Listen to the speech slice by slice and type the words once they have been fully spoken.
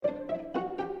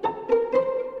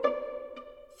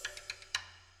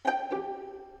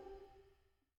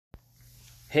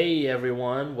Hey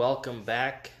everyone, welcome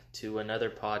back to another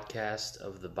podcast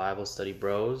of the Bible Study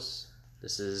Bros.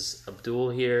 This is Abdul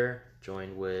here,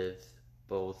 joined with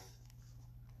both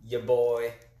Your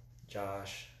boy,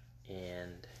 Josh.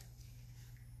 and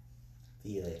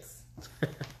Felix.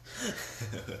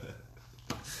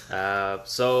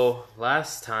 So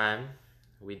last time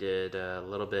we did a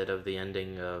little bit of the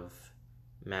ending of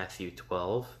Matthew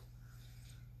 12,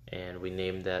 and we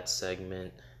named that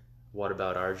segment What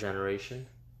About Our Generation?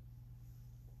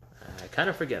 I kind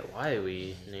of forget why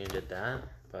we named it that,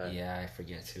 but Yeah, I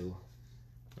forget too.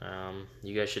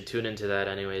 you guys should tune into that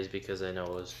anyways, because I know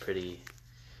it was pretty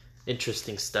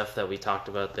interesting stuff that we talked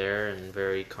about there and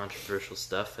very controversial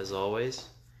stuff as always.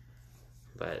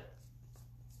 But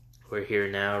we're here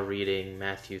now reading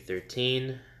Matthew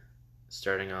 13,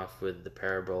 starting off with the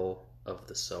parable of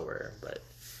the sower. But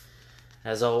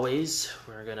as always,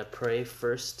 we're going to pray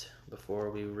first before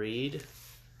we read,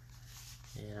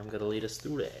 and I'm going to lead us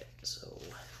through that. So,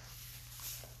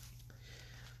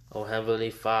 oh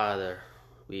Heavenly Father,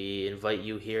 we invite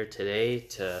you here today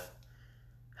to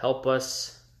help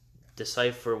us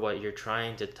decipher what you're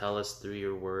trying to tell us through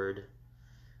your word.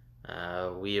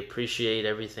 We appreciate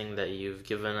everything that you've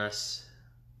given us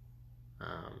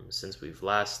since we've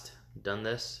last done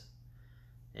this,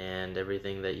 and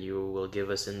everything that you will give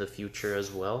us in the future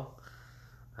as well.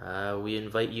 We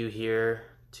invite you here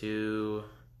to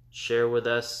share with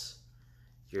us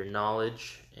your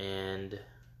knowledge and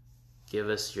give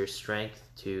us your strength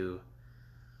to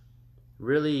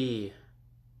really,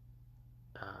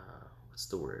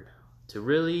 to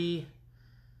really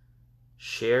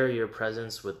share your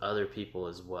presence with other people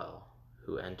as well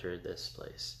who enter this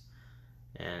place.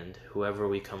 And whoever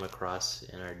we come across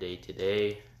in our day to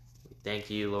day, we thank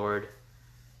you, Lord.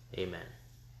 Amen.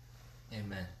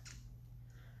 Amen.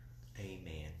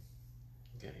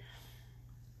 Okay.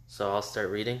 So I'll start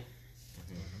reading.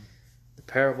 The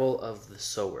parable of the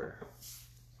sower.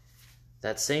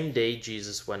 That same day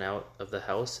Jesus went out of the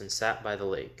house and sat by the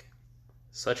lake.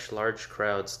 Such large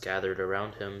crowds gathered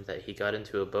around him that he got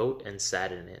into a boat and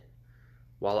sat in it,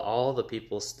 while all the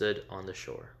people stood on the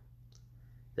shore.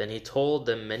 Then he told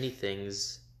them many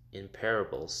things in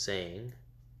parables, saying,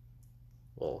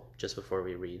 well, just before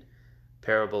we read,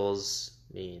 parables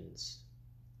means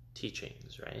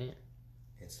teachings, right?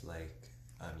 It's like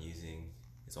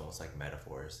it's almost like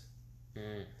metaphors.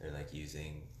 They're like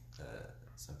using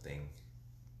something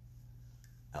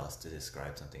else to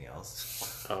describe something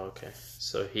else. Oh, okay.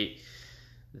 So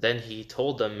then he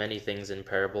told them many things in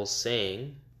parables,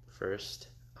 saying, first,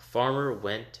 a farmer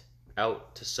went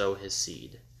out to sow his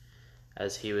seed.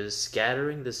 As he was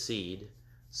scattering the seed,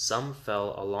 some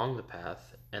fell along the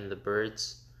path, and the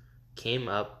birds came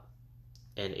up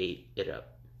and ate it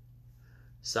up.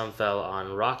 Some fell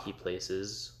on rocky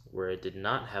places where it did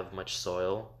not have much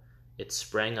soil. It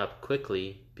sprang up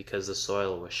quickly because the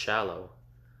soil was shallow.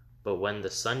 But when the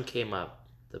sun came up,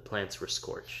 the plants were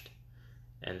scorched,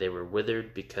 and they were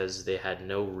withered because they had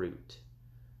no root.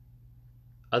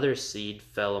 Other seed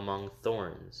fell among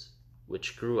thorns,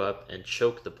 which grew up and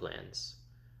choked the plants.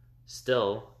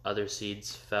 Still, other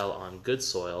seeds fell on good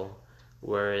soil,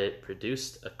 where it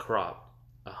produced a crop,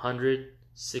 100,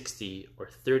 60, or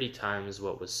 30 times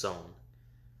what was sown.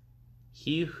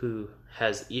 He who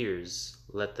has ears,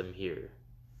 let them hear.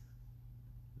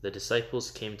 The disciples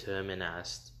came to him and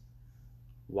asked,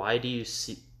 Why do you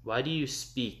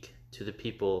speak to the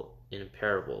people in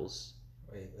parables?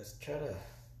 Wait, let's try to...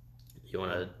 You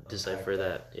want to decipher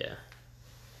that? Yeah.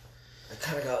 I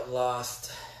kind of got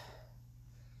lost.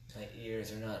 My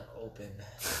ears are not open.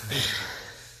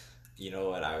 You know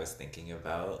what I was thinking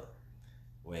about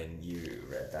when you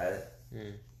read that?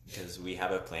 Because we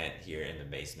have a plant here in the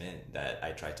basement that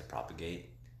I tried to propagate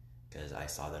because I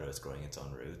saw that it was growing its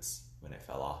own roots when it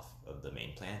fell off of the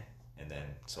main plant. And then,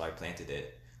 so I planted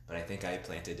it, but I think I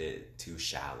planted it too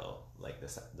shallow. Like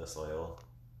the soil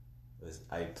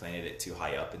I planted it too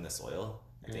high up in the soil.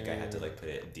 I think I had to like put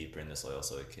it deeper in the soil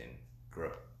so it can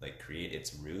grow, like create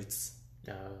its roots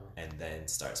and then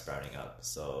start sprouting up.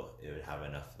 So it would have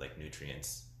enough like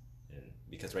nutrients. And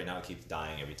because right now it keeps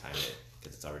dying every time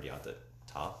because it's already at the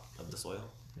top of the soil.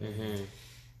 Mm-hmm.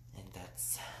 And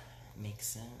that's makes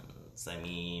sense. I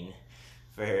mean,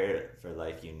 for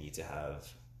life you need to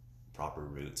have proper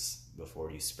roots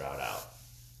before you sprout out.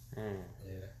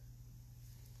 Yeah.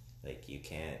 Like you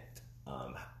can't,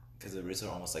 because the roots are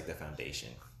almost like the foundation.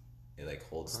 It like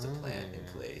holds the plant in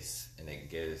place, and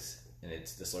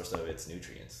it's the source of its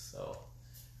nutrients. So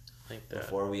Like that.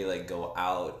 before we like go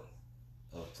out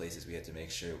of places, we have to make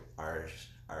sure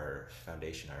our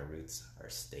foundation, our roots are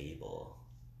stable.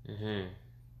 Mm-hmm.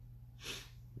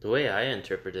 The way I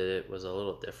interpreted it was a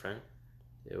little different.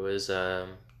 It was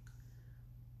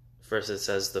first it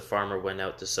says the farmer went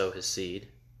out to sow his seed.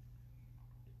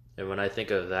 And when I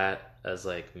think of that as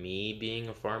like me being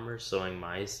a farmer sowing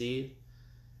my seed,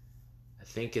 I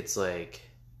think it's like,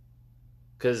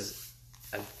 because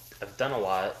I've done a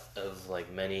lot of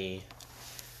like many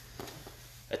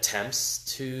attempts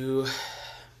to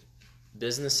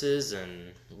businesses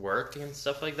and work and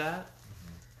stuff like that.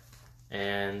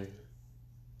 And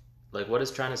like what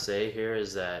it's trying to say here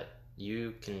is that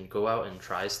you can go out and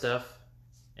try stuff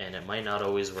and it might not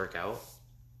always work out,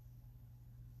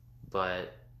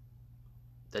 but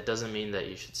that doesn't mean that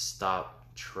you should stop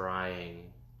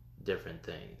trying different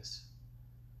things.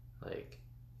 Like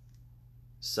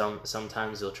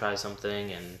sometimes you'll try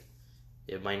something and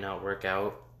it might not work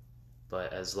out,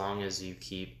 but as long as you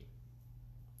keep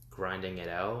grinding it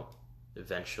out,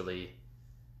 eventually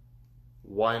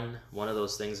one of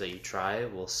those things that you try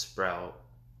will sprout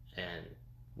and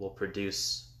will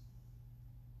produce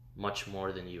much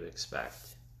more than you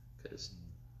expect. Because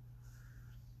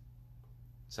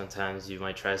sometimes you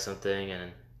might try something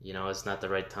and it's not the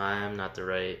right time, not the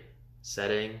right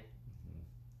setting,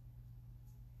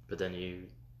 but then you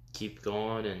keep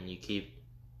going and you keep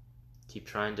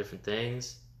trying different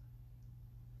things.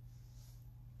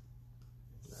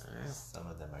 Some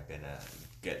of them are gonna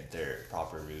get their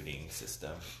proper rooting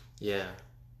system. Yeah.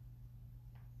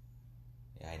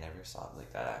 Yeah, I never saw it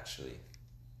like that actually.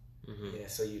 Mm-hmm. Yeah,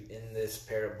 so you in this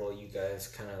parable, you guys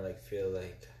kind of like feel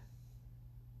like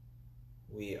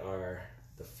we are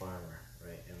the farmer,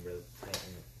 right? And we're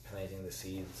planting the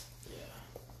seeds.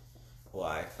 Yeah.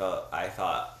 Well,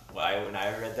 when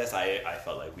I read this, I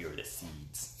felt like we were the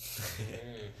seeds.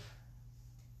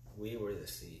 We were the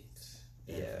seeds.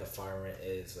 And Yeah. the farmer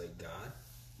is like God.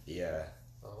 Yeah.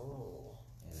 Oh.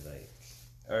 And like,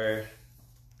 or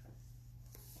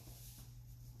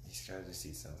describe the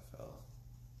seeds some fell.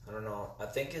 I don't know. I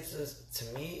think it's just, to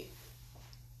me,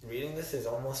 reading this is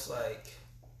almost like,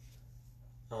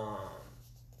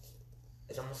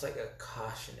 it's almost like a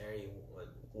cautionary like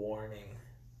warning.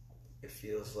 It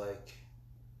feels like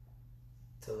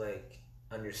to like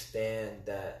understand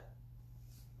that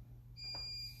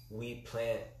we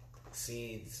plant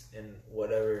seeds in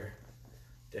whatever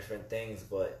different things,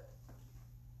 but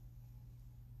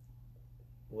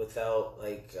without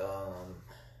like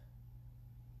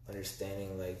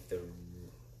understanding like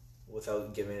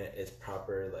without giving it its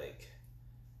proper like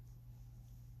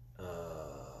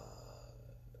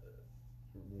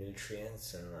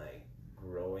nutrients and like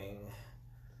growing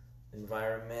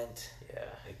environment,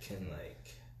 Yeah. it can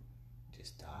like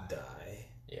Just die.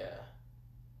 Yeah.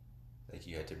 Like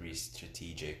you have to be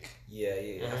strategic. Yeah,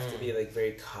 you have to be like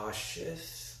very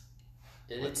cautious.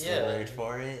 What's the word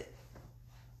for it?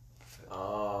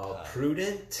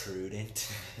 Prudent.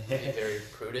 Prudent. Be very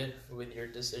prudent with your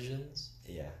decisions.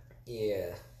 Yeah.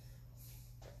 Yeah.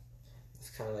 It's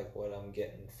kind of like what I'm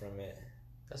getting from it.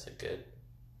 That's a good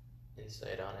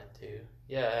insight on it too.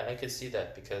 Yeah, I could see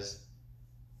that because,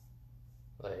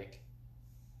 like,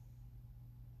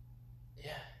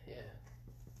 yeah.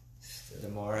 The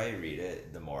more I read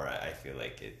it, the more I feel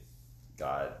like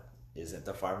God isn't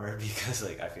the farmer because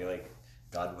like I feel like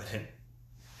God wouldn't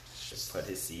just put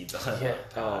his seeds on. Yeah.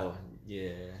 Oh,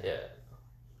 yeah. Yeah,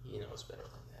 he knows better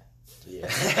than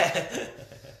that.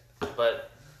 Yeah.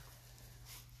 But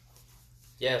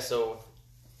yeah, so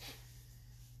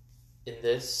in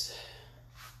this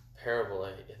parable,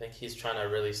 I think he's trying to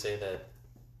really say that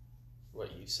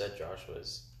what you said, Josh,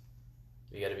 was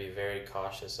we got to be very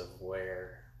cautious of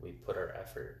where we put our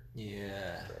effort.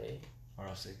 Yeah. Right? Or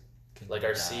else it can Like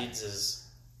our die. seeds is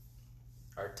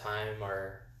our time,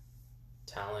 our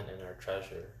talent, and our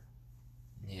treasure.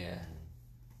 Yeah.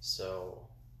 So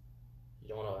you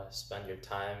don't want to spend your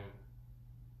time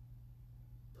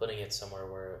putting it somewhere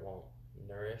where it won't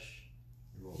nourish.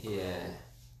 Yeah.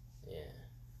 Yeah.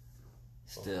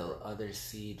 Still, other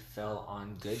seed fell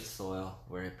on good soil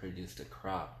where it produced a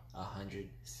crop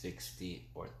 160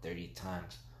 or 30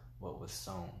 times what was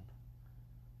sown.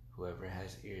 Whoever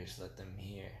has ears, let them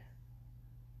hear.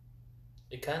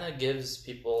 It kind of gives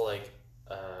people like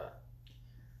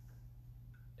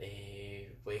a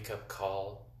wake-up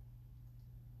call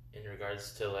in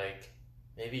regards to like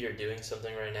maybe you're doing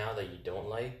something right now that you don't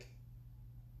like,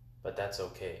 but that's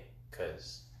okay,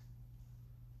 because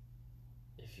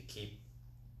if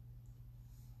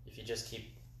you just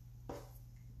keep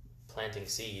planting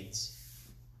seeds,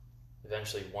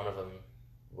 eventually one of them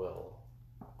will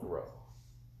grow.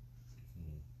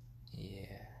 Yeah.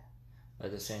 But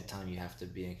at the same time, you have to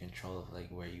be in control of like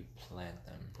where you plant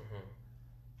them.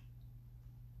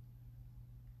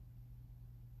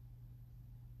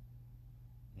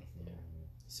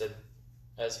 said,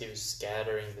 as he was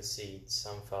scattering the seeds,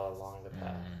 some fell along the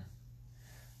path.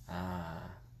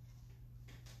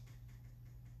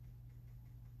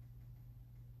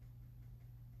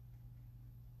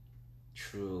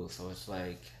 True. So it's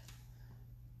like,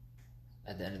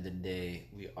 at the end of the day,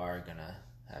 we are gonna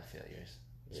have failures.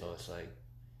 So it's like,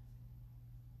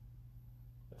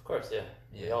 of course, yeah.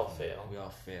 We all fail. We all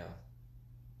fail.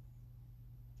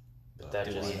 But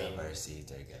that just means our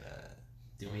seeds are gonna.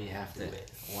 Do we have to?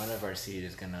 One of our seeds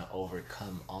is gonna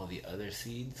overcome all the other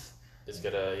seeds. It's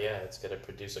gonna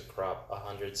produce a crop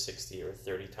 160 or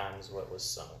 30 times what was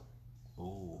sown.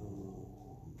 Ooh.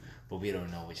 But we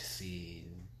don't know which seed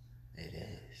it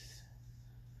is.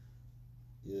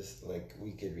 Just like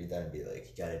we could read that and be like,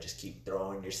 you gotta just keep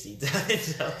throwing your seeds out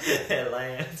until it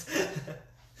lands.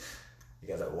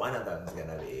 Because one of them's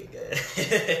gonna be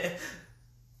good.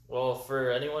 Well, for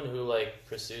anyone who like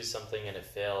pursues something and it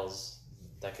fails,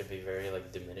 that could be very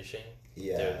like diminishing.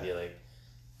 Yeah. They would be like,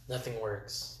 nothing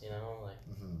works, like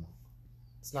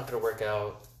it's not gonna work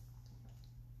out.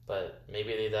 But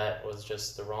maybe that was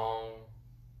just the wrong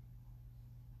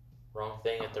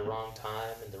thing at the wrong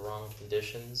time and the wrong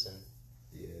conditions, and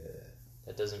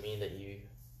that doesn't mean that you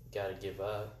gotta give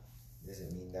up.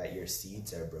 Doesn't mean that your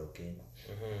seeds are broken.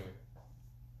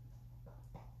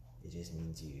 It just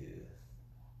means you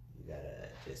gotta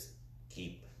just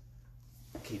keep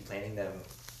planting them,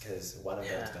 because one of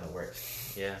them's gonna work.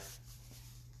 Yeah,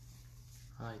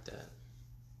 I like that.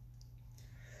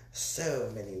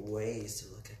 So many ways to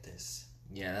look at this.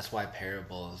 Yeah, that's why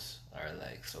parables are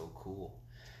like so cool.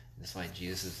 That's why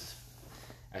Jesus is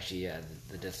actually,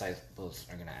 the disciples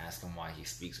are gonna ask him why he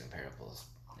speaks in parables,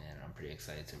 and I'm pretty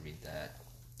excited to read that.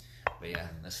 But yeah,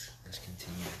 let's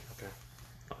continue. Okay,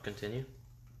 I'll continue.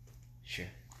 Sure.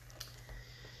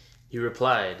 He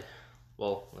replied,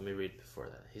 well, let me read before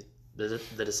that.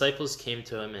 The disciples came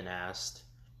to him and asked,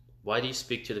 "Why do you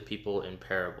speak to the people in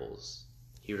parables?"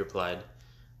 He replied,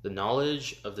 "The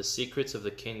knowledge of the secrets of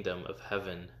the kingdom of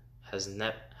heaven has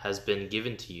been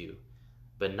given to you,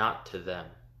 but not to them.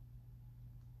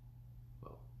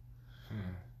 Whoa.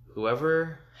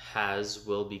 Whoever has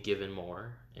will be given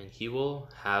more, and he will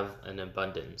have an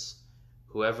abundance.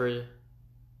 Whoever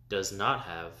does not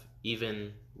have,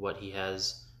 even what he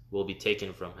has will be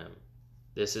taken from him.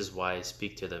 This is why I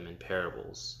speak to them in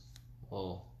parables."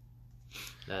 Whoa.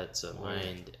 That's a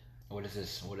mind. What is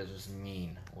this? What does this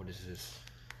mean? What is this?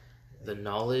 The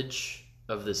knowledge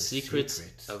of the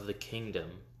secrets of the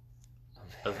kingdom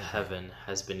of heaven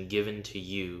has been given to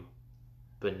you,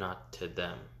 but not to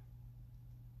them.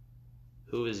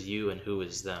 Who is you and who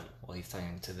is them? Well, he's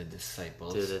talking to the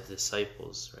disciples. To the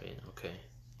disciples, right? Okay.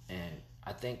 And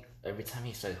I think every time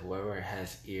he says, "Whoever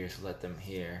has ears, let them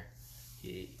hear,"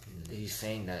 he's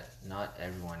saying that not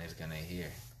everyone is gonna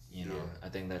hear. I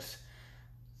think that's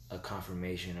a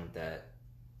confirmation of that.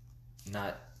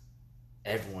 Not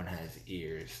everyone has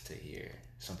ears to hear.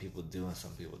 Some people do and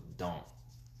some people don't.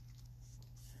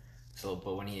 So,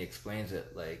 but when he explains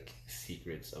it like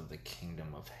secrets of the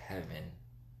kingdom of heaven,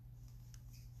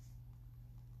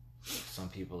 some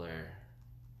people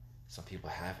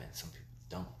have it, some people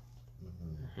don't.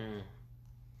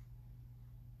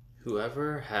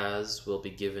 Whoever has will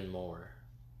be given more,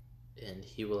 and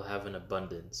he will have an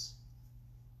abundance.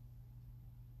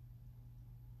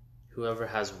 Whoever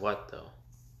has what, though?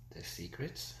 The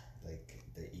secrets? Like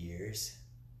the ears.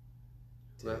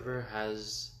 Whoever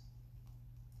has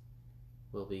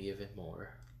will be given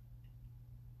more.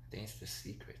 I think it's the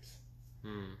secrets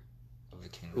of the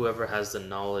kingdom. Whoever has the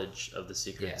knowledge of the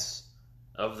secrets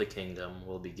of the kingdom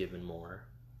will be given more,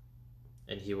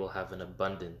 and he will have an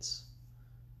abundance.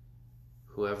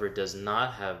 Whoever does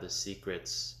not have the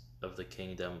secrets of the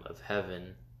kingdom of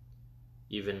heaven,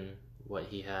 even what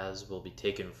he has will be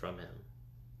taken from him.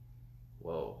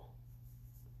 Whoa.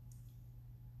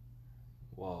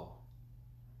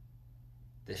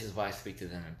 This is why I speak to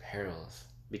them in parables.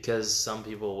 Because some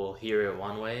people will hear it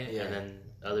one way, and then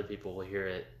other people will hear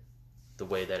it the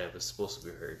way that it was supposed to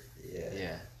be heard.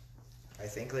 Yeah. I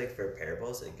think like for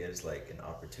parables, it gives like an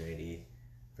opportunity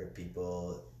for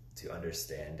people to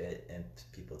understand it and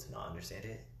people to not understand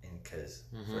it. And because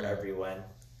for everyone,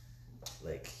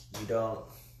 like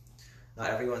not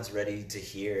everyone's ready to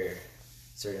hear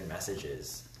certain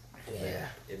messages. Yeah.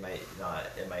 It might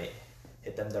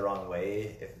hit them the wrong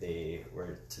way if they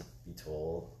were to be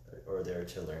told or they were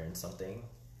to learn something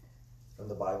from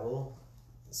the Bible.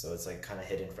 So it's like kind of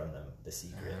hidden from them, the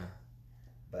secret.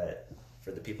 But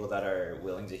for the people that are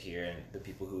willing to hear and the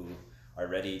people who are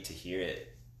ready to hear it,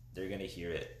 they're gonna hear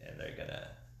it and they're gonna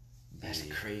be, that's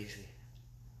crazy.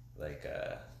 Like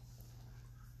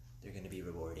they're gonna be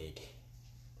rewarded.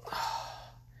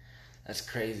 That's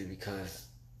crazy because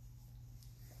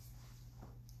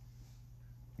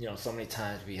so many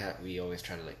times we always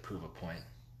try to like prove a point,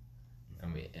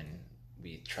 and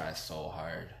we try so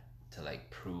hard to like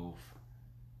prove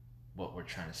what we're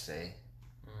trying to say.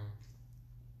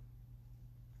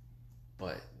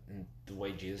 But the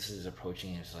way Jesus is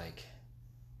approaching it is like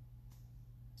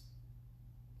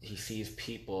he sees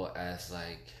people as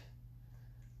like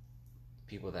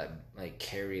people that like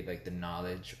carry like the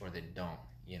knowledge or they don't,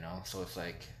 so it's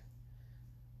like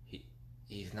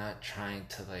he's not trying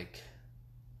to like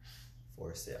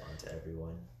force it onto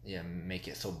everyone. Yeah, make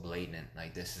it so blatant,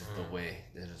 like this is the way,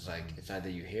 this is like it's either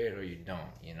you hear it or you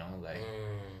don't, like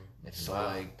it's so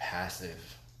like passive.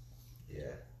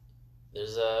 Yeah,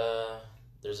 there's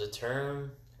a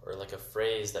term or like a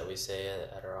phrase that we say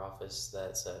at our office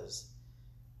that says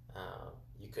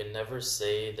you can never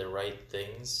say the right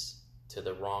things to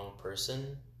the wrong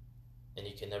person, and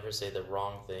you can never say the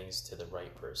wrong things to the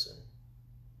right person.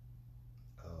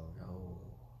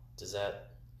 Does that,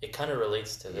 it kind of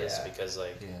relates to this because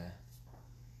like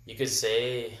you could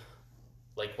say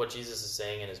like what Jesus is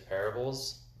saying in his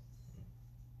parables,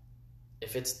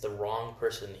 if it's the wrong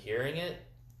person hearing it,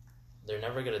 they're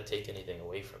never going to take anything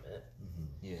away from it.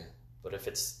 Yeah. But if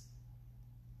it's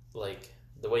like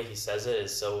the way he says it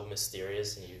is so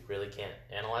mysterious and you really can't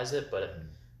analyze it, but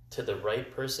to the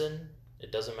right person,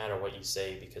 it doesn't matter what you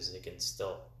say because they can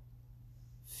still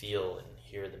feel and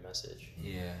hear the message.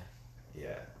 Yeah.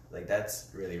 Yeah. Like that's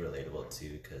really relatable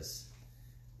too, because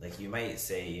like you might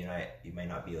say, you might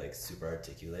not be like super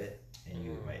articulate and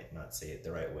you might not say it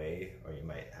the right way, or you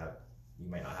might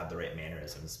not have the right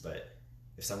mannerisms, but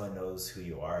if someone knows who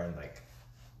you are and like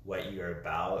what you're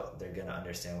about, they're gonna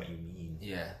understand what you mean.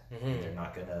 Yeah. And they're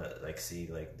not gonna like see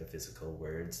like the physical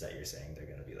words that you're saying. They're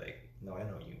gonna be like, no, I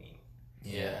know what you mean.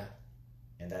 Yeah.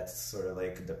 And that's sort of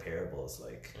like the parables,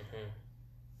 like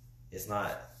it's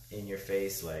not in your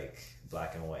face like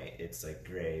black and white, it's like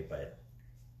gray, but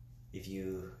if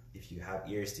you have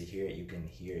ears to hear it, you can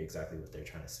hear exactly what they're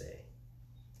trying to say.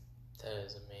 That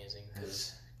is amazing,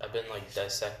 because I've been like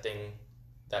dissecting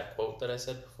that quote that I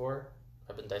said before.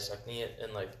 I've been dissecting it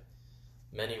in like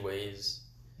many ways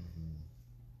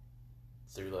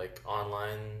through like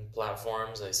online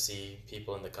platforms. I see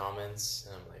people in the comments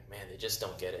and I'm like, man, they just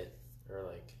don't get it, or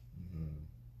like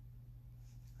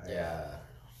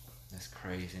That's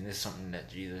crazy. And this is something that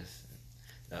Jesus,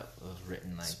 that was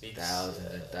written like speaks,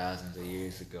 thousands and thousands of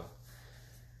years ago.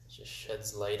 Just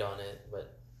sheds light on it,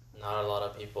 but not a lot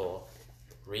of people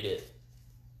read it.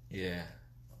 Yeah.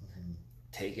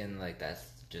 Taken like that's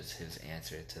just his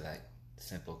answer to that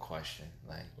simple question,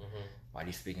 like why do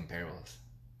you speak in parables?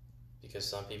 Because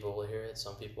some people will hear it,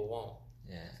 some people won't.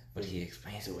 Yeah, but he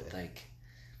explains it with like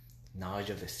knowledge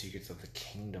of the secrets of the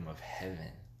kingdom of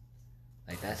heaven.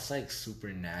 Like that's like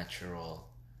supernatural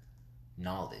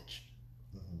knowledge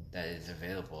that is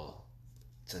available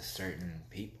to certain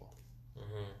people.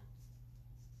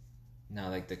 Now,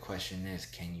 like the question is,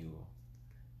 can you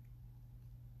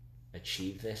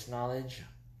achieve this knowledge,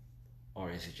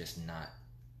 or is it just not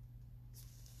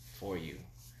for you?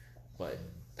 But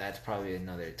that's probably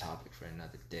another topic for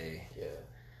another day. Yeah.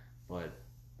 But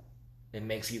it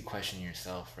makes you question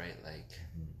yourself, right? Like,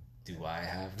 do I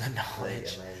have the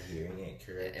knowledge? Like, am I hearing it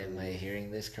correctly? Am I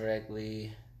hearing this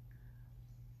correctly?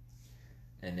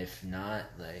 And if not,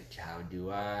 like, how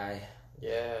do I?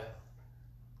 Yeah.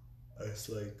 It's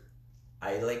like,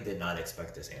 I like did not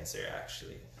expect this answer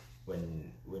actually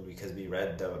when because we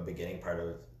read the beginning part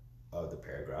of the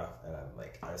paragraph, and I'm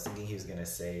like, I was thinking he was gonna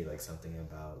say like something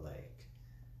about like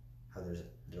how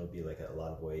there'll be like a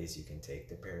lot of ways you can take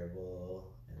the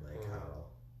parable, and like how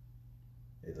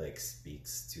it like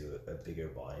speaks to a bigger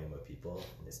volume of people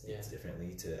and it speaks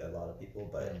differently to a lot of people,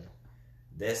 but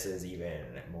this is even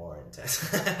more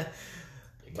intense.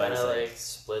 It kind of like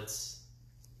splits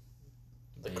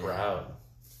the crowd.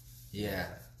 Yeah.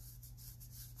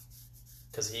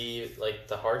 Because like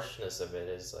the harshness of it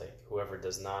is like whoever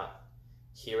does not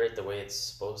hear it the way it's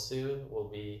supposed to will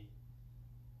be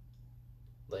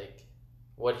like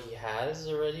what he has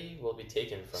already will be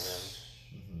taken from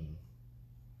him.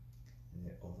 And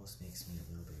it almost makes me a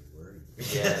little bit worried.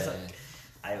 Yeah. Like,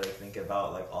 I like think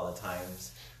about like all the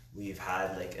times we've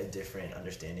had like a different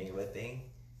understanding of a thing,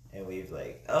 and we've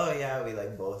like, oh yeah, we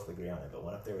like both agree on it, but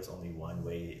what if there was only one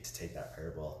way to take that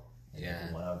parable?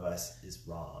 And one of us is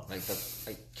wrong. Like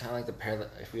kind of like the parable.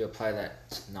 If we apply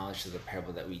that knowledge to the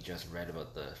parable that we just read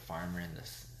about the farmer and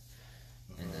this,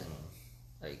 and then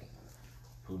like,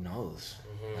 who knows?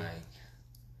 Like,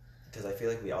 because I feel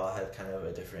like we all had kind of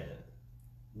a different,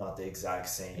 not the exact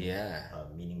same,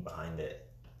 meaning behind it.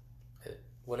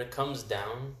 when it comes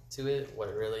down to it,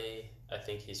 what really I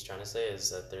think he's trying to say is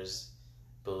that there's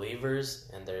believers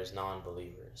and there's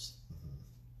non-believers.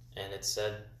 And it's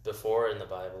said before in the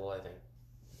Bible, I think,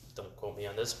 don't quote me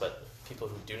on this, but people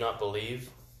who do not believe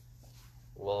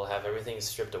will have everything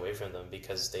stripped away from them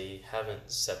because they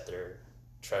haven't set their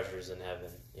treasures in heaven,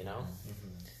 you know?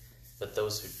 But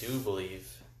those who do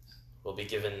believe will be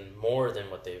given more than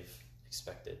what they've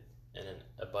expected and an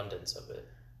abundance of it.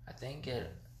 I think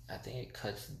it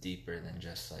cuts deeper than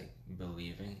just like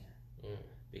believing,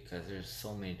 because there's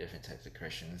so many different types of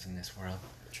Christians in this world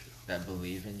that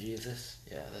believe in Jesus.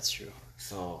 Yeah, that's true.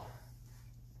 So,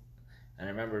 and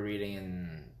I remember reading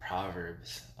in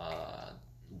Proverbs,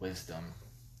 wisdom.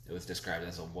 It was described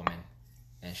as a woman,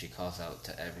 and she calls out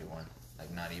to everyone,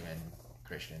 like not even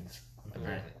Christians.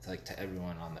 Apparently, it's like to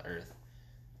everyone on the earth.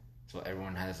 So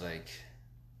everyone has like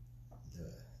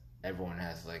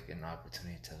an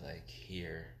opportunity to like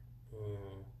hear.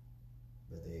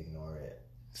 But they ignore it.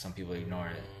 Some people ignore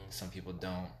it. Some people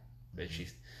don't. But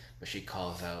she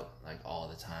calls out like all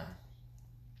the time.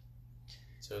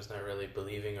 So it's not really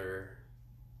believing or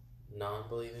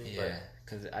non-believing. Yeah,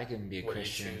 because I can be a what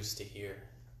Christian. You choose to hear.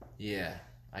 Yeah,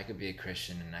 I could be a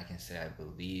Christian and I can say I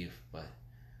believe, but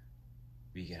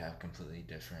we could have completely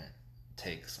different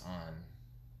takes on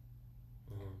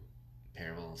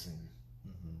parables and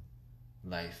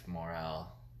life,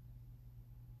 morale.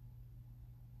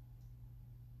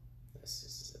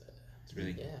 It's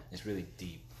really, it's really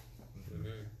deep.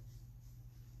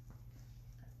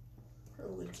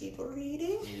 We keep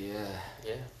reading?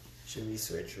 Yeah. Should we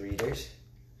switch readers?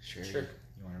 Sure. Sure.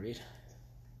 You want to read?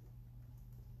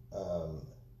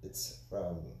 It's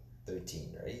from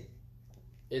 13, right?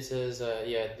 It says,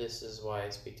 this is why I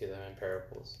speak to them in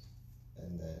parables.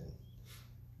 And then,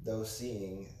 though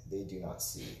seeing, they do not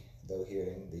see. Though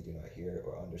hearing, they do not hear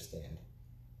or understand.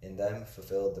 In them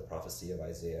fulfilled the prophecy of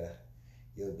Isaiah.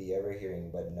 You'll be ever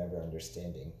hearing, but never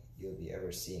understanding. You'll be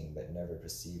ever seeing, but never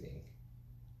perceiving.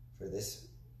 For this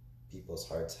people's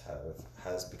hearts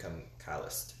has become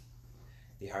calloused.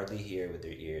 They hardly hear with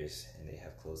their ears, and they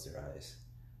have closed their eyes.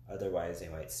 Otherwise they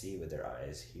might see with their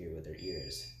eyes, hear with their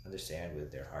ears, understand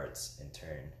with their hearts, and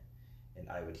turn, and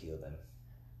I would heal them.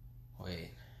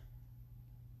 Wait.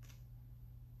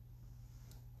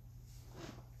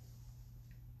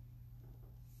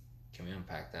 Can we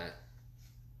unpack that?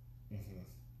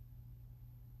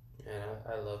 And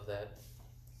I love that.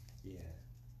 Yeah.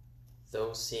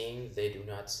 Though seeing, they do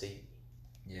not see.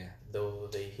 Yeah. Though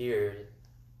they hear,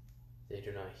 they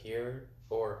do not hear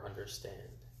or understand.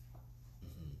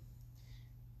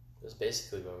 That's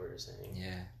basically what we were saying.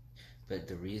 Yeah. But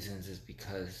the reasons is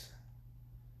because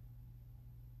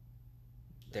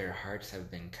their hearts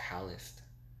have been calloused.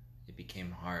 It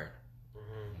became hard.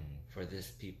 For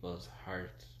this people's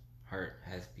heart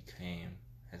has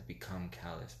become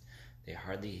calloused. They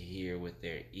hardly hear with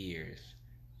their ears,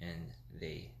 and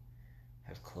they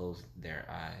have closed their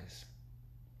eyes.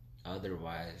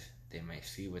 Otherwise, they might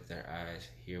see with their eyes,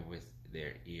 hear with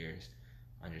their ears,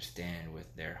 understand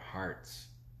with their hearts,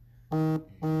 and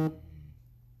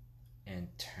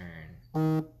turn,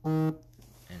 and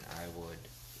I would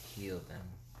heal them.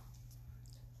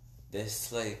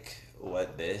 This,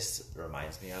 what this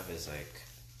reminds me of is,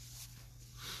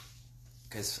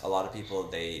 because a lot of people,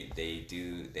 they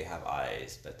have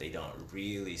eyes, but they don't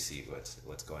really see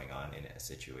what's going on in a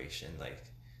situation. Like,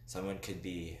 someone could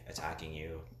be attacking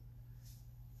you,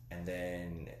 and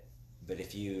then, but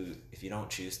if you don't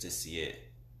choose to see it,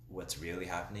 what's really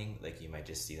happening, you might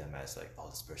just see them as oh,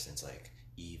 this person's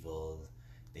evil,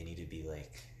 they need to be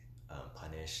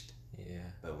punished.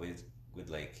 Yeah. But with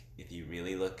if you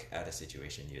really look at a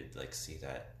situation, you'd see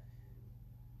that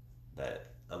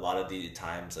a lot of the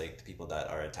times the people that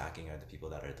are attacking are the people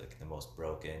that are the most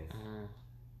broken.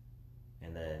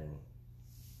 And then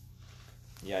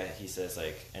he says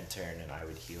and turn and I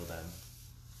would heal them.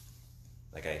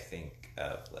 I think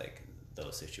of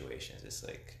those situations, it's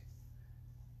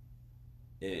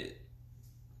it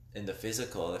in the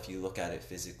physical, if you look at it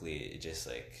physically, it just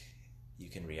you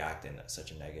can react in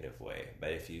such a negative way.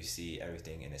 But if you see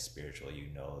everything in a spiritual,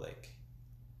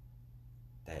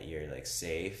 that you're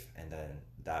safe, and then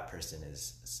that person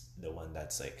is the one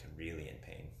that's really in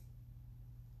pain.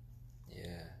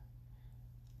 Yeah.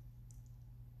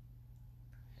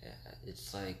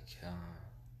 It's I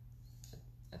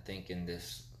think in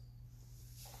this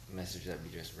message that we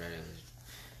just read,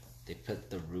 they put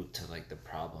the root to the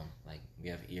problem. We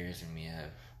have ears and we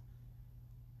have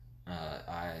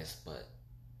eyes, but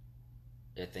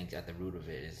I think at the root of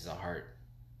it is the heart,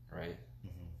 right?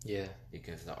 Yeah.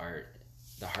 Because the heart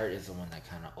is the one that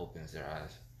kind of opens their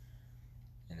eyes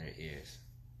and their ears.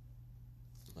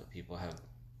 But people have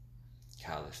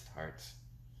calloused hearts,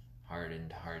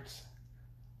 hardened hearts.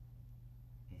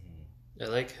 I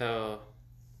like how it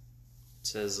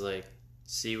says, like,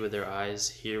 see with their eyes,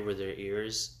 hear with their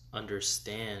ears,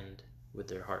 understand with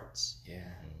their hearts.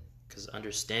 Yeah. Because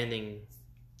understanding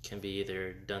can be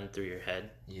either done through your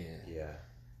head, Yeah.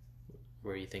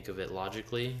 where you think of it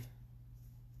logically.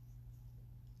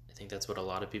 I think that's what a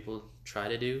lot of people try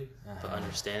to do. But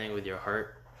understanding with your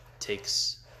heart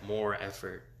takes more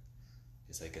effort.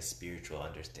 It's like a spiritual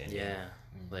understanding. Yeah.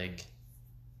 Like,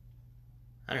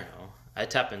 I don't know. I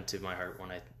tap into my heart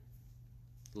when I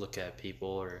look at people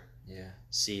or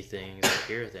see things or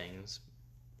hear things.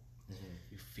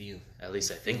 You feel. At least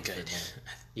I think I for do. them.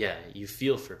 Yeah, you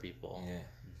feel for people. Yeah.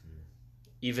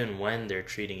 Even when they're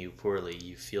treating you poorly,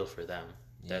 you feel for them.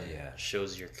 That Yeah.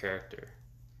 shows your character.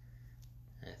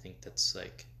 And I think that's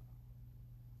like,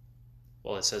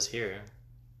 well, it says here,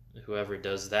 whoever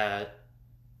does that,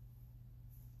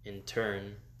 in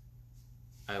turn,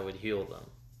 I would heal them.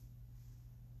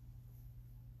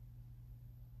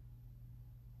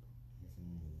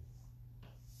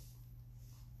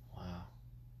 Wow.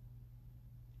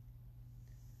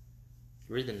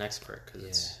 Read the next part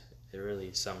because it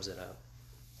really sums it up.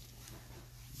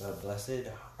 But blessed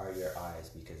are your eyes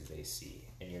because they see,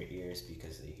 and your ears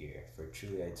because they hear. For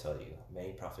truly I tell you,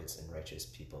 many prophets and righteous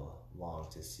people long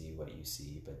to see what you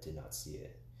see, but did not see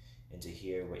it, and to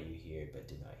hear what you hear, but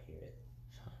did not hear it.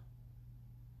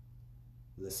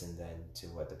 Listen then to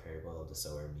what the parable of the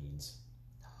sower means.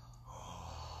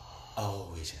 Oh,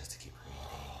 we just have to keep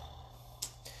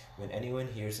reading. When anyone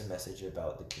hears a message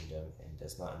about the kingdom and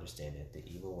does not understand it, the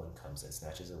evil one comes and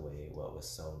snatches away what was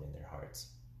sown in their hearts.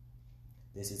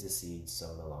 This is the seed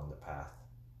sown along the path.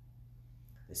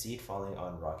 The seed falling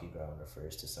on rocky ground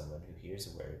refers to someone who hears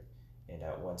a word and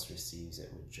at once receives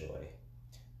it with joy.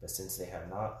 But since they have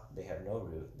no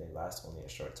root, they last only a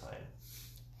short time.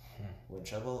 When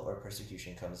trouble or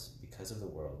persecution comes because of the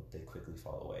world, they quickly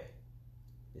fall away.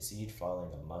 The seed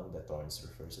falling among the thorns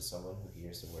refers to someone who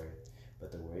hears the word,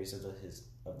 but the worries of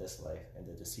this life and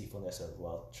the deceitfulness of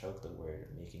wealth choke the word,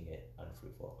 making it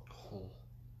unfruitful.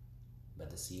 But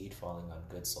the seed falling on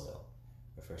good soil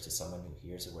refers to someone who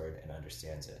hears the word and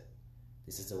understands it.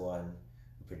 This is the one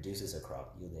who produces a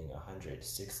crop yielding 100,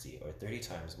 60, or 30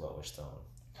 times what was sown.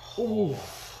 Ooh.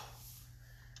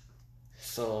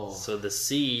 So the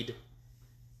seed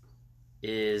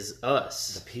is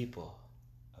us. the people.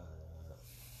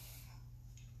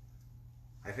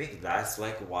 I think that's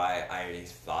like why I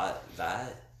thought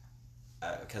that,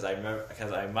 because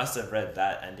I must have read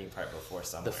that ending part before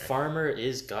somewhere. The farmer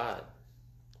is God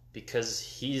because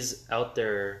he's out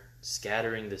there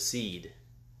scattering the seed,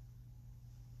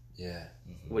 Yeah.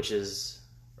 which is,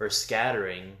 or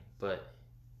scattering, but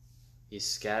he's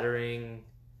scattering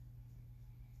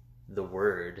the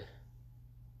word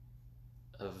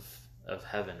of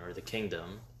heaven or the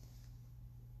kingdom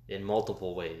in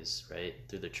multiple ways, right?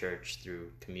 Through the church,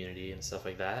 through community and stuff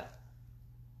like that.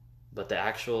 But the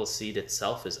actual seed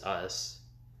itself is us.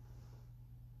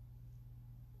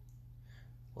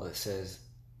 Well, it says,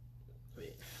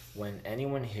 Wait. when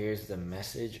anyone hears the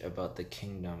message about the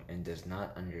kingdom and does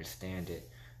not understand it,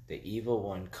 the evil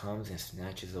one comes and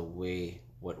snatches away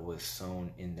what was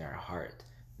sown in their heart.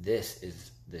 This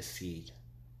is the seed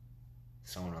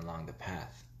sown along the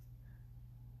path.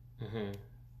 Mm-hmm.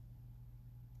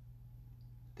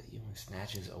 The evil one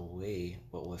snatches away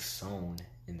what was sown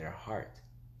in their heart.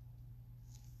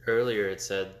 Earlier it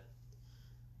said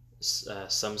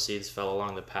some seeds fell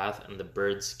along the path and the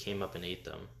birds came up and ate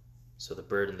them. So the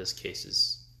bird in this case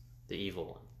is the evil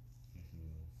one.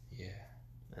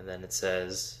 Yeah. And then it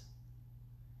says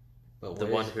But the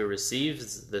one who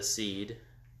receives the seed.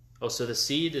 Oh, so the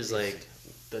seed is like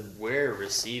we're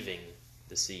receiving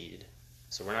the seed.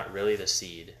 So we're not really the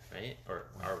seed, right? Or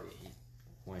are we?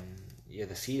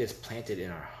 the seed is planted in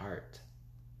our heart.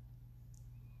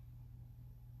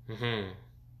 Mm-hmm.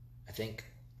 I think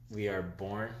we are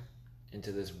born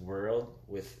into this world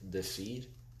with the seed,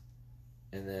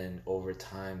 and then over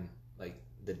time, like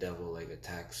the devil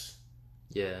attacks.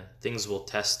 Yeah, things will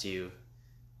test you,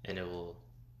 and it will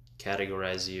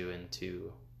categorize you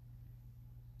into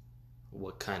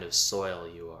what kind of soil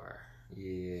you are.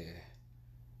 Yeah.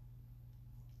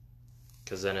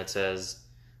 Because then it says,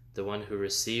 the one who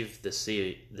received the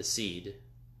seed,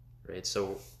 right?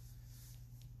 So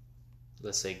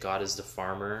let's say God is the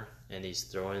farmer, and he's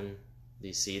throwing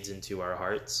these seeds into our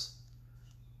hearts.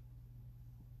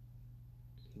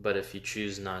 But if you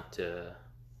choose not to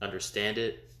understand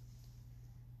it,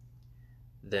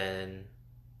 then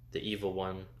the evil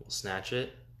one will snatch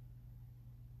it,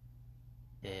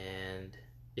 and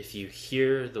if you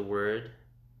hear the word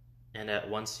and at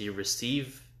once you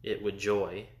receive it with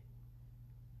joy,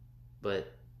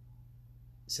 but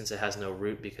since it has no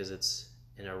root because it's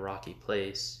in a rocky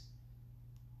place,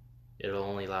 it'll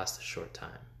only last a short time.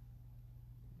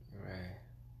 Right.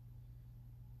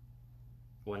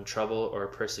 When trouble or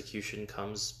persecution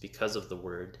comes because of the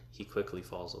word, he quickly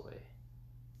falls away.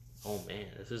 Oh man,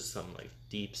 this is some like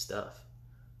deep stuff.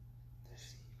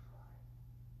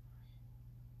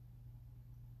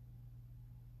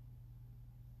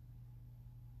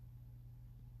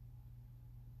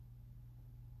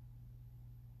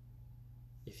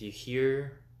 If you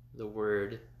hear the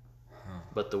word,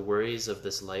 but the worries of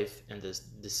this life and the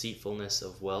deceitfulness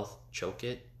of wealth choke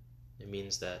it, it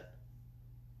means that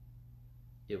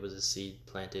it was a seed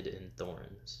planted in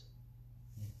thorns.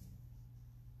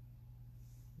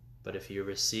 But if you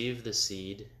receive the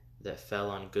seed that fell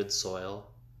on good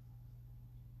soil,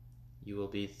 you will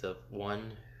be the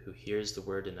one who hears the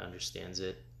word and understands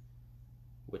it,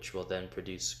 which will then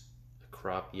produce a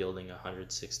crop yielding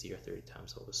 160 or 30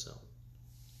 times what was sown.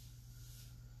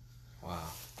 Wow.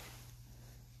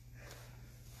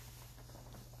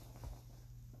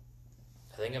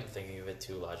 I think I'm thinking of it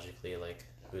too logically, like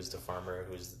who's the farmer,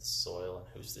 who's the soil, and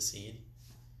who's the seed.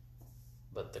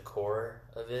 But the core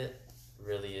of it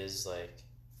really is like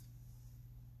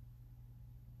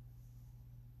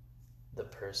the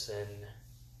person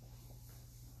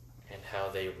and how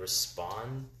they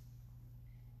respond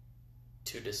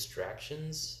to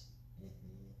distractions,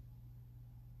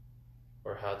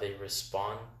 or how they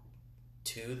respond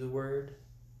to the word.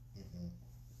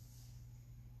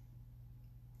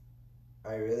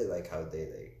 I really like how they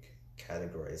like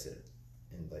categorize it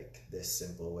in like this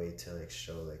simple way to like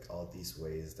show like all these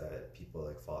ways that people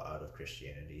like fall out of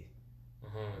Christianity,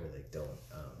 or like don't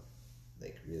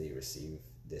like really receive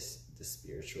this the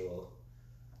spiritual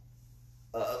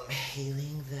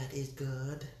healing that is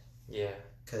good. Yeah.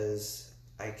 Because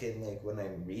I can like when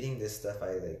I'm reading this stuff,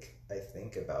 I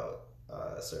think about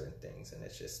certain things, and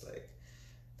it's just like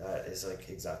that is like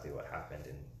exactly what happened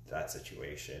in that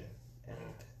situation, and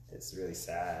it's really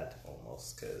sad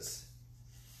almost because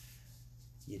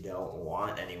you don't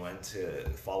want anyone to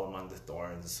fall among the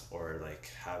thorns or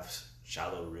like have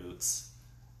shallow roots,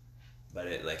 but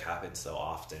it like happens so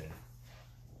often,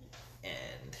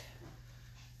 and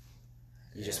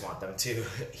you just want them to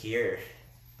hear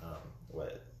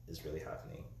what is really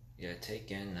happening. Yeah,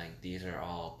 take in like these are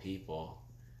all people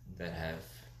that have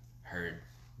heard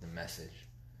the message.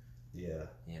 Yeah.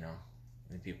 You know,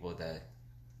 the people that.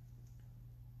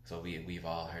 So we've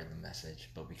all heard the message,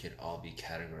 but we could all be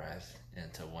categorized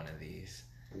into one of these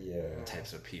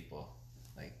types of people.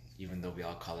 Like even though we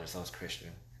all call ourselves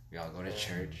Christian, we all go to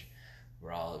church.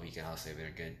 We can all say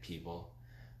we're good people,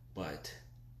 but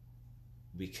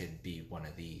we could be one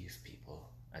of these people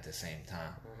at the same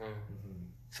time.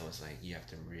 So it's like you have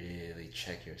to really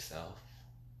check yourself.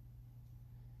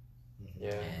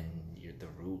 And you're the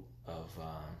root of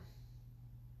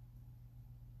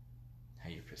how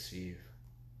you perceive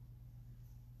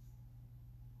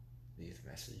these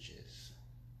messages.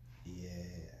 Yeah.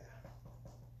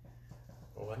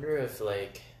 I wonder if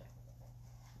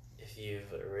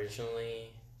you've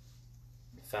originally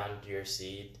found your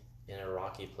seed in a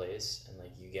rocky place and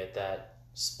like you get that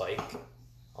spike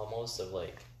almost of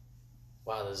like,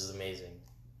 wow, this is amazing,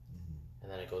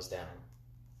 and then it goes down,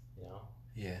 you know?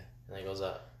 Yeah. And then it goes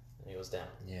up and it goes down.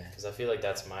 Yeah. Because I feel like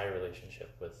that's my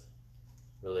relationship with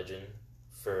religion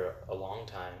for a long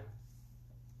time.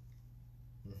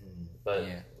 But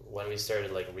when we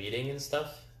started like reading and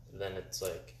stuff, then it's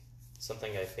like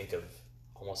something I think of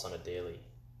almost on a daily.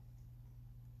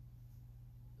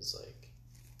 It's like,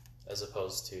 as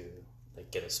opposed to like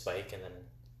get a spike and then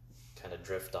kind of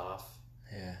drift off.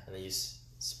 Yeah. And then you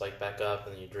spike back up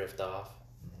and then you drift off.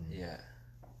 Yeah.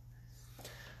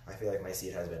 I feel like my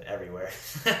seed has been everywhere.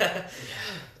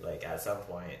 Like at some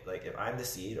point, like if I'm the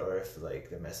seed or if like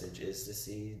the message is the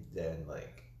seed, then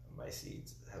like my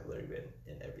seeds have literally been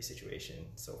in every situation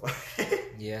so far.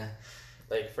 Yeah.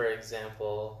 Like for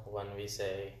example, when we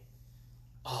say,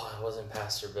 "Oh, it wasn't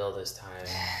Pastor Bill this time."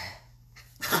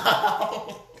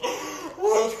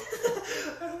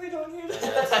 We don't hear And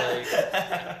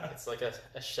that. it's like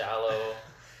a shallow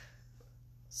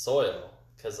soil,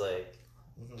 because like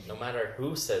no matter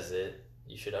who says it,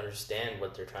 you should understand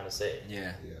what they're trying to say.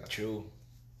 Yeah. Yeah. True.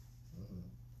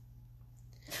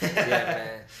 Yeah,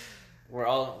 man. We're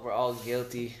all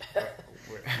guilty.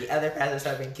 The other pastors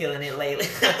have been killing it lately.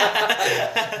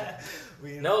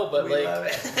 No, but we like, love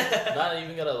it. not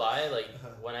even gonna lie, like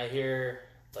when I hear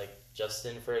like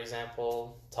Justin, for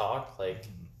example, talk, like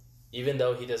even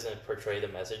though he doesn't portray the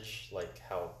message like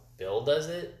how Bill does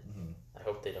it, Mhm. I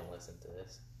hope they don't listen to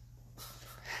this.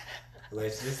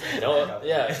 Let's just No,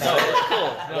 yeah, no, cool.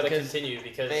 I'm No, gonna 'cause continue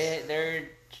because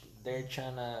they're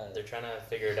trying to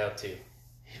figure it out too.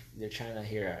 to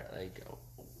hear like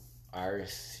our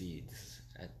seeds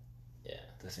at Yeah.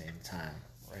 the same time,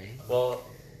 right? Well,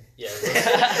 yeah.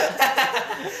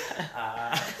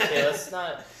 Okay, let's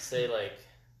not say like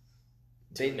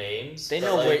two names. They but,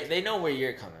 know like, they know where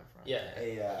you're coming from. Yeah.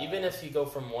 Yeah. Even if you go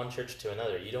from one church to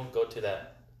another, you don't go to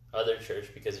that other church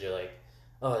because you're like,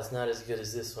 oh, it's not as good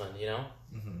as this one, you know?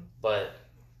 Mhm. But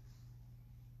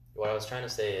what I was trying to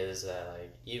say is that,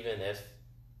 like, even if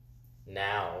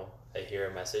now I hear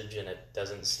a message and it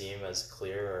doesn't seem as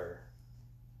clear or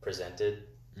presented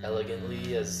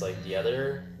elegantly as, like, the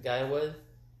other guy would,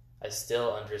 I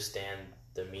still understand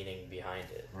the meaning behind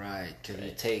it. Right, because you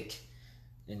Right. take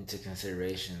into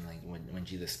consideration like when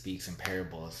Jesus speaks in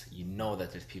parables, you know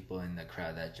that there's people in the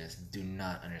crowd that just do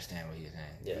not understand what he's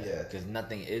saying. Yeah. Yeah. Because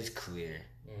nothing is clear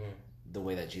hmm the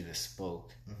way that Jesus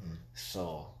spoke. Mhm.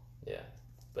 So Yeah.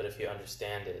 But if you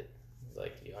understand it,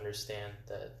 like, you understand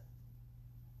that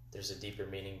there's a deeper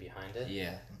meaning behind it.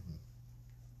 yeah,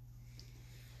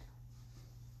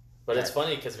 But it's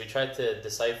funny because we tried to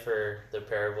decipher the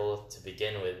parable to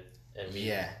begin with, and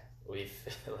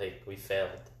we failed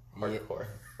hardcore.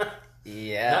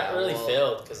 yeah, Not really well,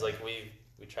 failed because like we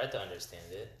tried to understand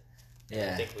it. I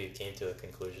Yeah, think we came to a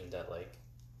conclusion that like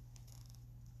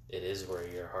it is where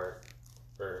your heart,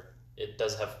 or it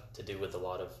does have to do with a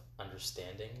lot of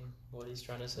understanding what he's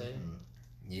trying to say. Mhm.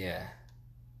 yeah,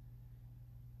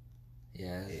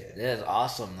 yeah. Yeah. That's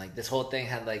awesome. Like this whole thing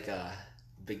had like a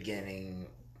beginning,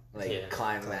 like Yeah.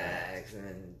 climax, and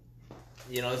then,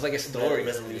 you know, it's like a story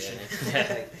Resolution. Yeah.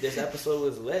 Like this episode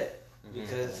was lit Mhm.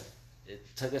 because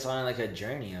it took us on like a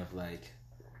journey of like,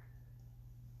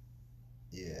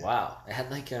 Yeah. wow, it had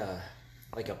like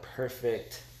a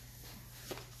perfect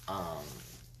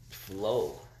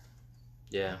flow,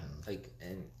 Yeah, like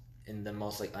in the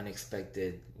most like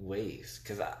unexpected ways,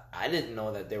 because I didn't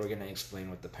know that they were gonna explain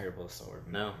what the parable of sower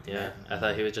meant. no, yeah. I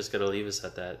thought he was just gonna leave us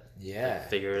at that. Yeah,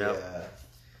 Figure it out, Yeah.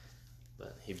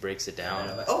 but he breaks it And down.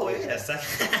 I'm like, oh wait a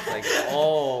second. like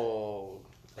oh,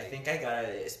 I think I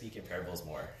gotta speak in parables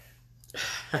more,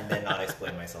 and then not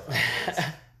explain myself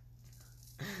afterwards.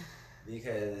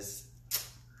 Because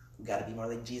we gotta be more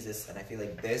like Jesus, and I feel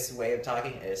like this way of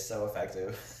talking is so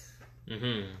effective.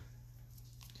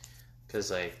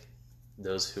 Because like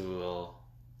those who will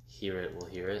hear it,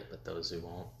 but those who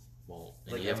won't.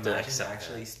 And Like you have to imagine accept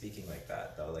actually speaking like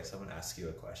that though. Like someone asks you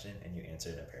a question and you answer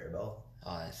in a parable.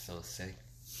 oh, that's so sick.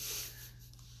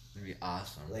 It'd be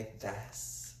awesome. Like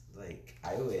that's like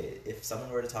I would if someone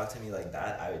were to talk to me like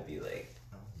that, I would be like,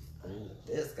 oh,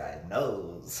 this guy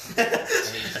knows.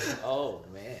 Oh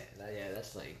man,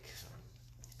 that's like some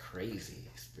crazy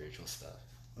spiritual stuff.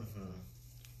 Mhm.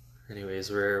 Anyways,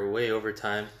 we're way over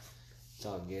time. It's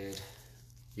all good.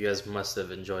 You guys must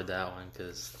have enjoyed that one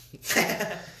because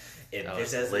If That it was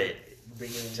says lit. like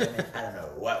bring you enjoyment, I don't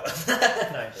know what. No,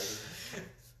 I'm joking.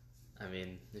 I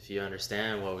mean, if you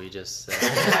understand what we just said.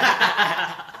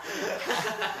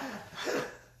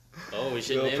 Oh, we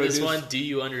should We'll name this produce- one. Do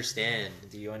you understand?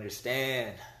 Do you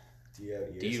understand? Do you have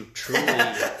ears? Do you truly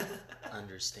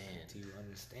understand? Do you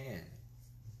understand?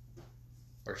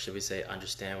 Or should we say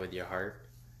understand with your heart?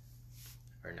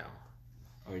 Or no?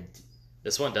 Or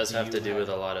This one does Do have you to do have- with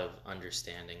a lot of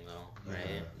understanding, though,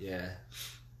 right? yeah.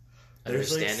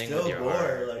 Understanding with your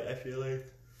heart. Like I feel like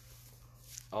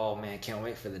Oh man, can't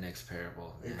wait for the next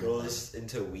parable. it man. goes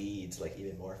into weeds, like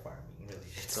even more farming related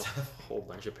It's a stuff. whole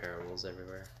bunch of parables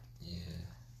everywhere. Yeah.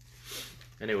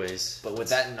 Anyways, But with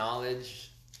that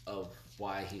knowledge of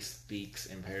why he speaks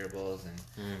in parables and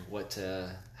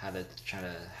how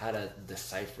to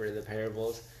decipher the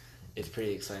parables, it's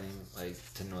pretty exciting. Like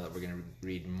to know that we're gonna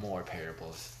read more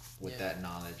parables with Yeah. that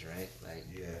knowledge, right? Like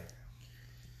Yeah.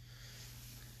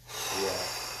 Yeah.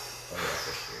 Oh yeah,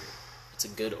 for sure. it's a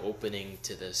good opening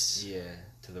to this yeah,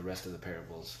 to the rest of the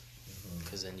parables,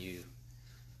 because then you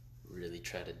really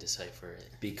try to decipher it.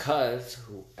 because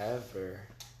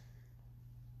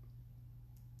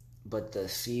but the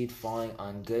seed falling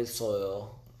on good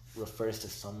soil refers to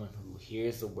someone who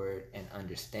hears the word and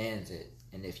understands it.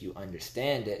 And if you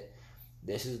understand it,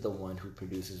 this is the one who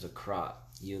produces a crop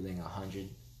yielding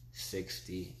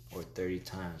 160 or 30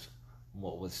 times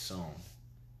what was sown.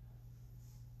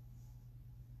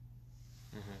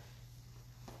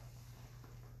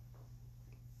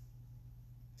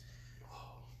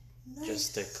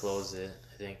 Just to close it,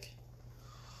 I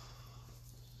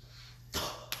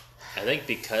think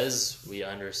because we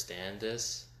understand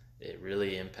this, it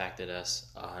really impacted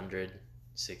us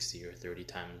 160 or 30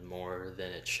 times more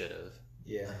than it should have.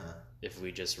 Yeah. If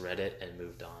we just read it and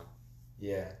moved on.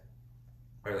 Yeah.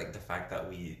 Or like the fact that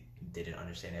we didn't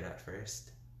understand it at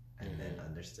first and then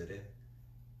understood it.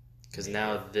 Because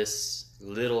now this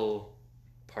little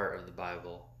part of the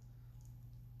Bible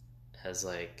has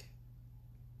like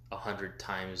 100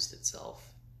 times itself.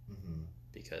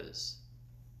 Because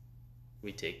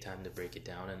we take time to break it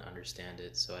down and understand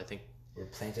it. So I think we're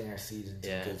planting our seeds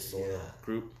into good soil.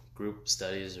 Group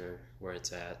studies are where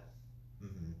it's at.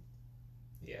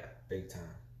 Yeah, big time.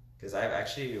 Because I've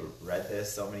actually read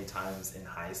this so many times in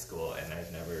high school, and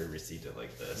I've never received it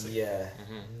like this.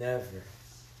 Never.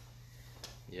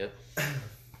 Yep.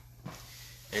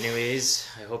 Anyways,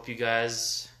 I hope you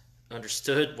guys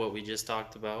understood what we just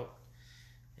talked about,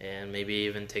 and maybe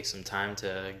even take some time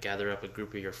to gather up a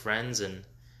group of your friends and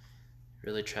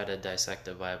really try to dissect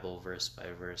the Bible verse by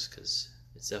verse, because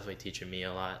it's definitely teaching me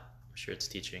a lot. I'm sure it's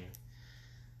teaching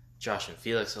Josh and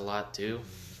Felix a lot too.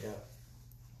 Yeah.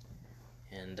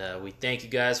 And we thank you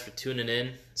guys for tuning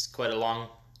in. It's quite a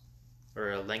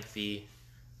lengthy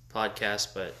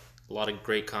podcast, but a lot of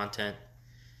great content.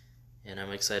 And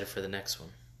I'm excited for the next one.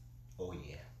 Oh,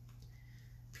 yeah.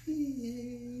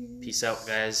 Peace out,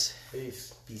 guys.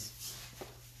 Peace. Peace.